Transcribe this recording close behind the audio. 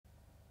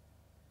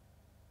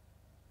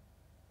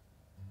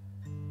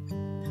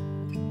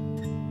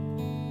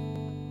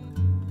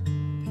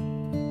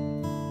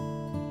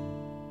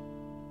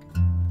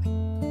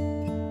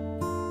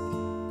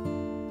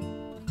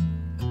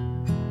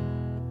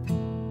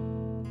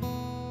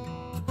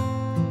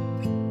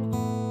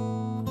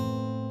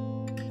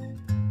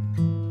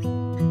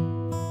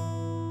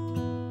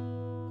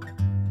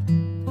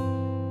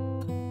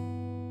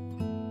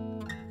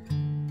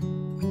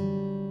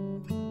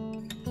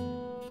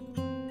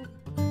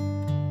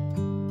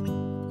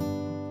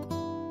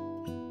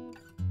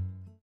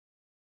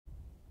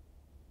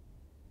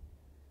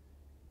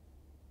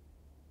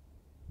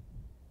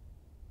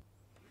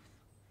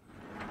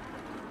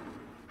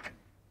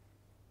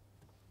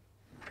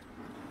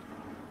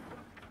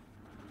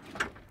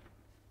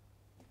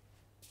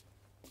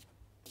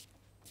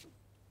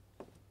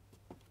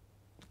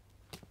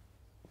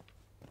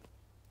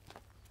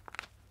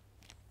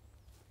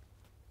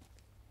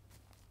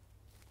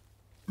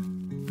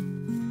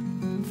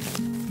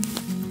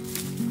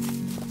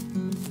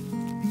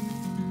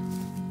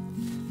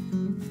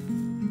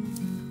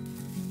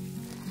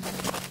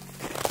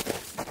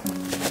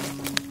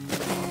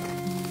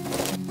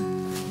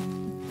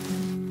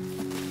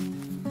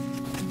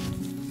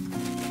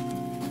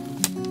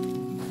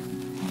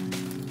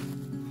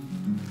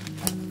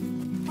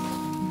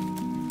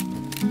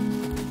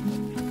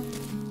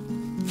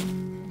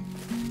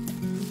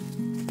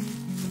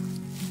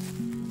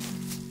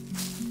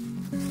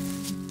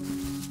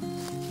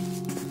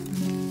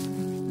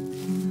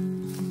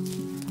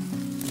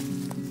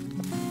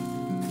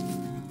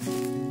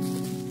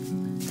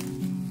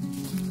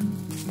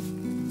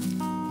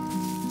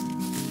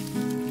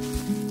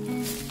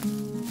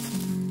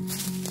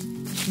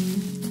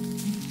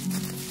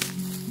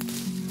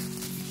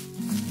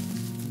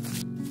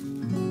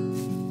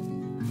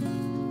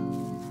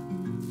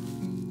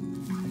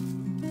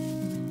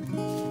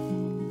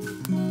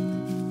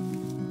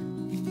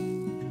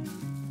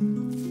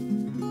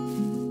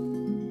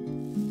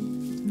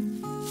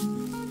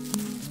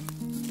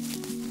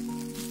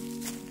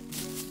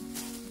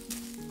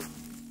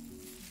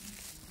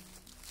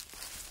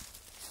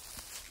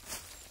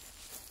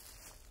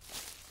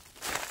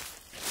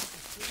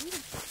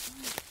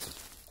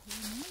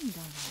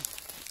ろ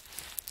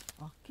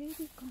う。あけび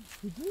かな、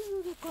ふず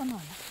るるかな。よ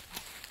い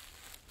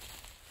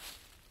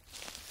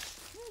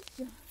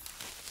しょ。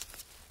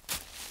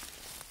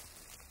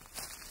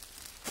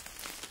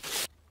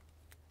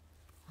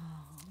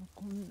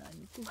こんな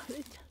に食われ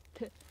ちゃっ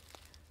て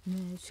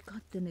ね。鹿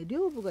ってね、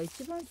両部が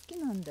一番好き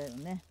なんだよ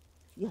ね。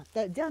やっ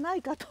たじゃな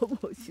いかと思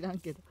う、知らん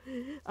けど。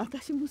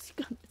私も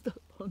鹿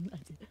と同じ。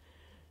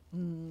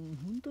本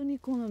当に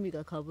好み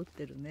がかぶっ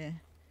てる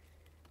ね。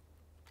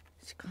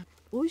鹿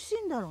美味し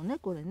いんだろうね、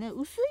これね。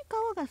薄い皮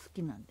が好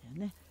きなんだよ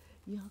ね。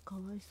いや、か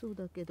わいそう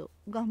だけど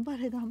頑張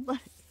れ頑張れ。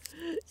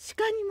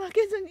鹿に負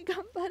けずに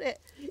頑張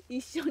れ。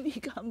一緒に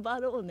頑張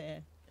ろう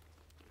ね。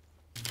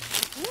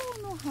蝶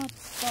の葉っ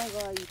ぱ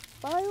がいっ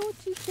ぱい落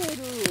ちてる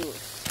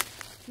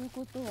という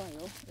ことはよ。ど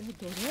れ？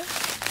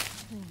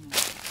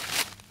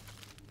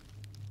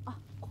あ、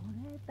こ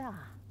れだ。な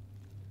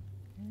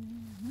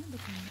んで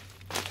こんな。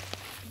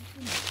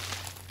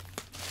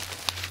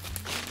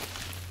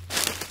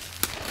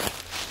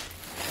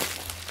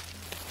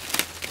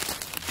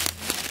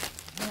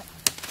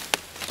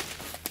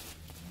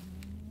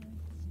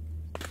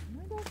こ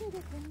れだけで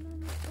こんな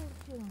に落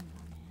ちるんだね。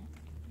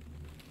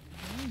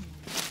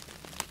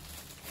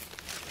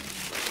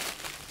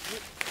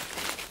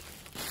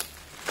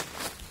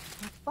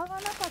葉っぱが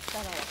なかった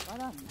らわか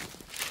らんね。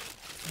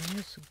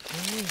すごい、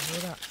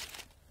ほら。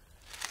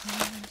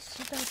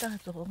シダだ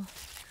ぞ。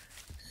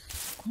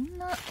こん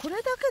な、これ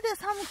だけで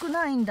寒く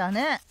ないんだ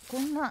ね。こ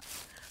んな、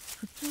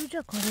普通じ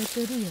ゃ枯れ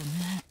てるよ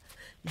ね。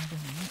いやで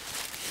もね、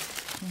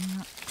こん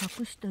な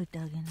隠しといて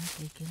あげな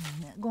きゃいけない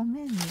ね。ご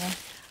めんね。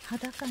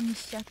裸に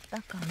しちゃっ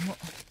たかも。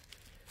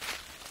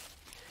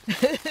す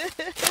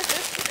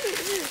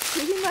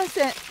いま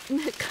せん。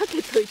ね、か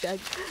けといてあげ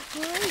る。は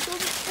い、どうし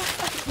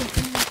た。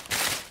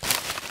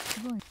す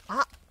ごい。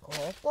あ、こ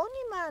こに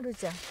もある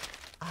じゃん。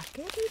あ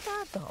けび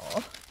だぞ。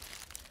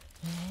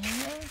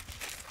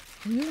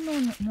冬のな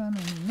の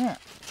にね、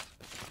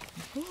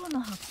棒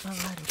の葉っぱがあ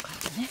るから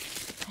ね。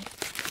はい、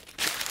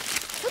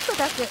ちょっと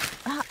だけ、こ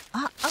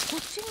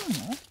っちに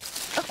も、こ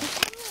こ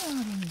に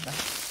もあるんだ。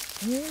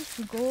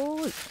す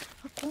ごい。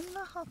こん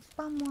な葉っ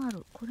ぱもあ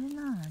る。これ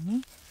な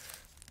に？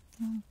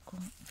なんか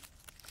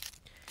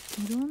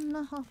いろん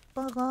な葉っ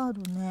ぱがあ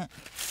るね。って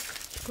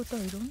こと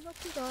はいろんな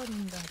木がある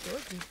んだぞ、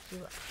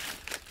実は。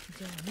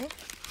じゃあね、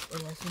お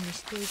休み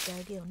しておいて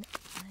あげようね。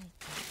はい、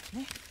じゃあ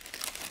ね。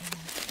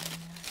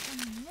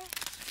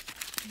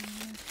お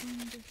休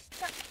みでし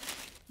た。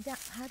じゃあ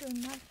春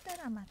になった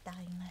らまた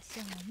会いまし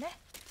ょうね。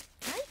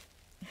はい。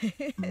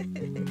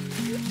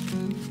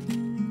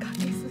かけ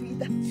すぎ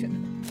だっちゅうの。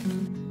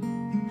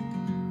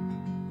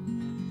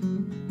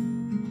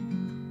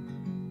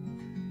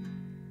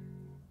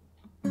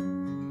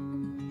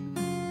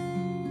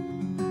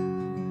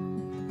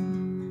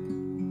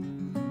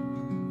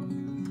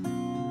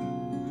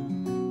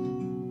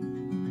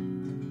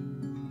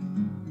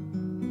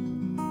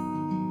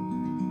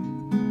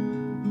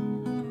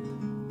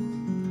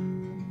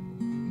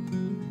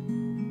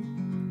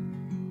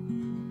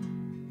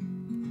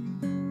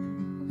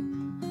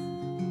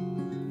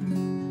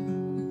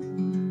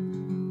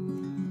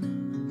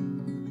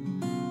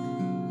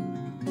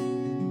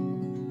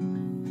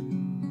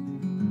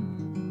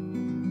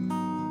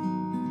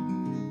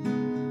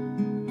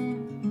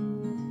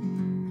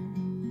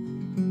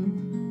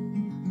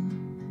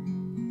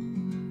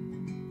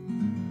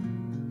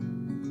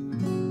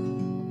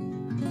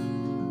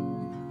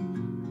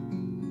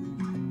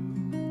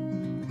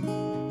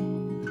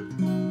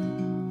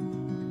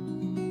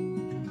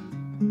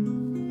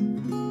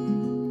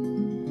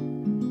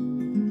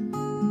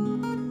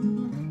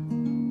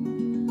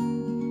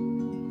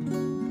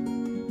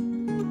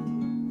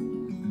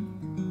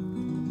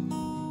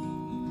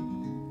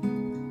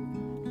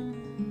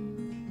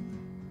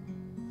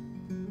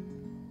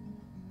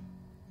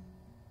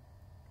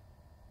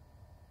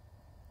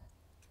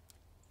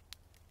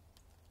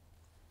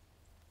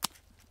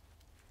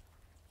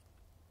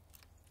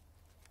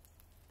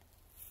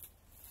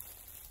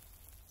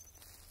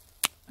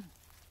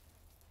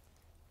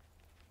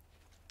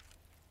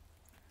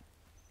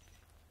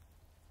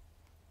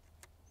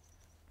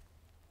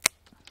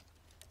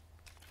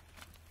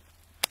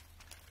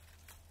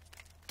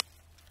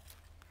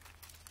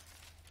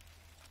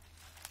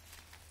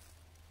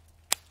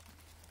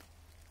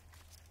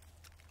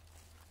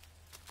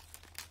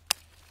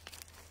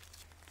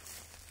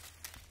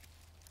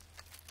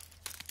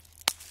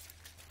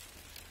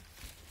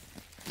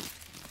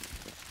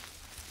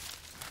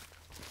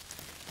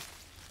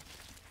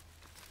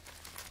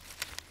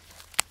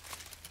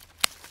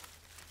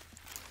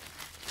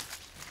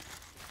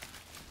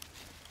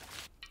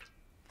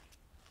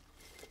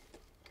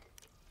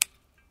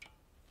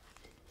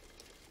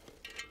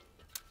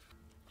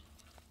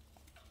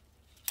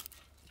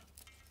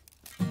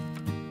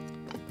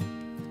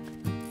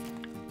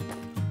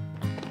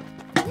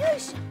よい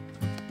しょ。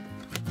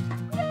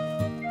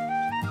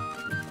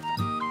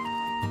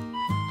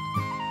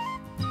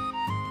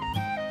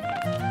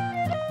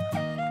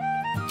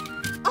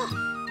あ、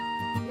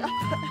やった。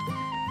よ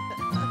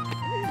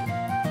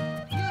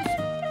いしょ。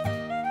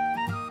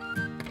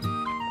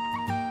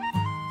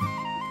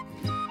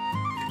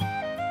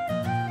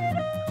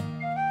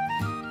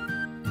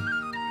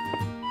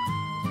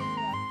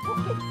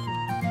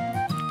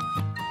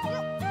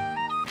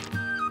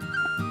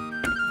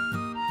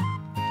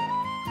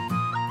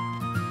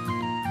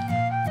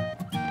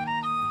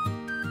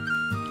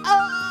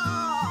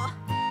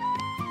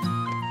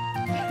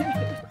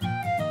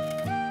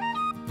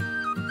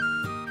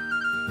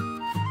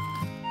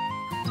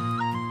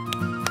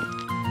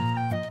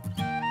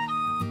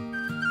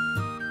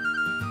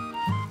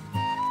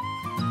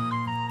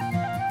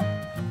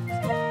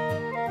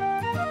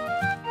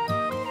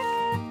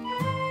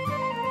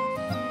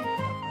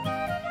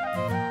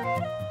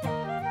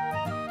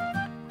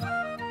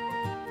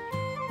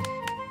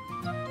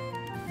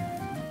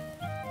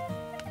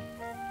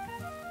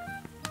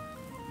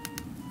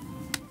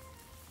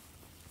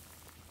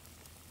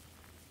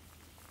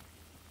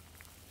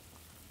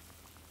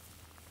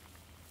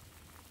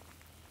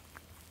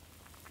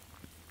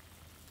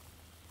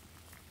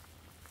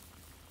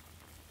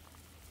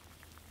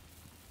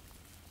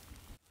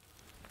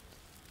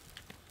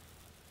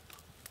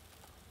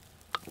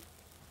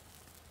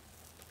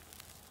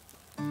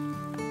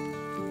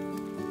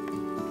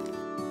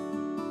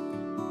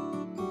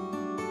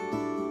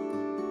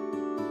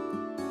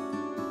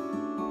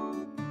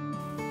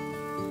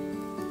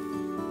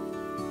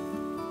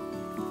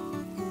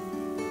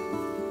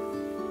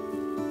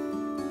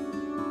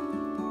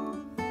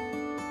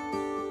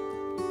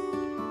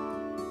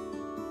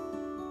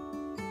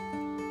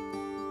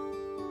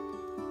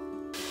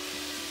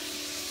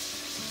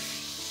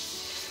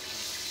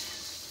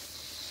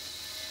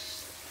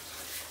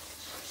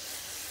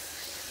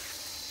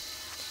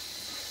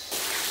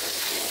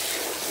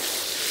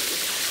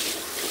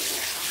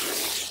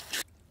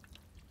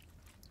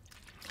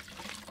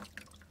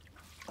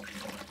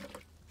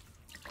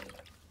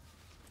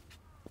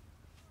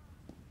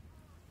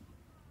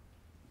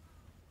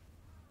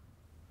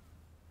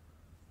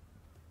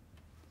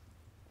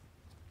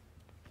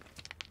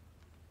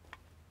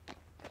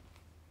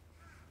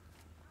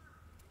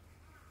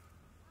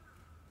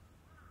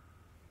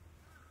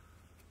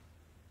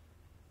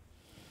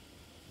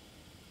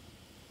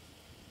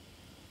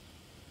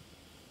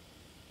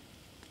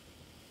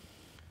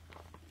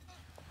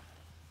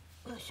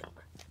しょ。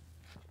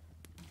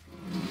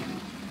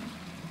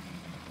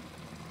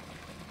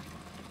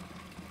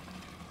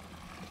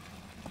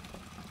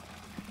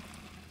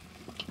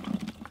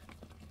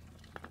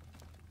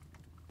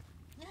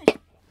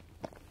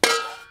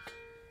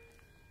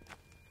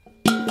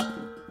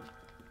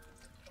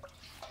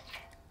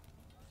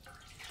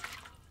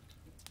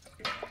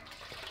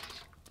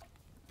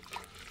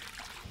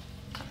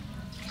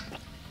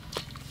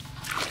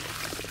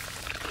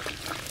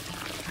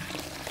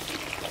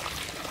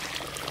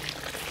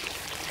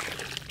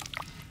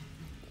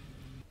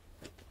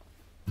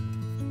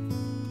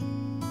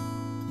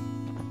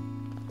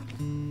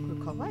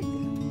乾いて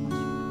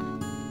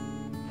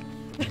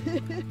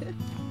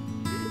る。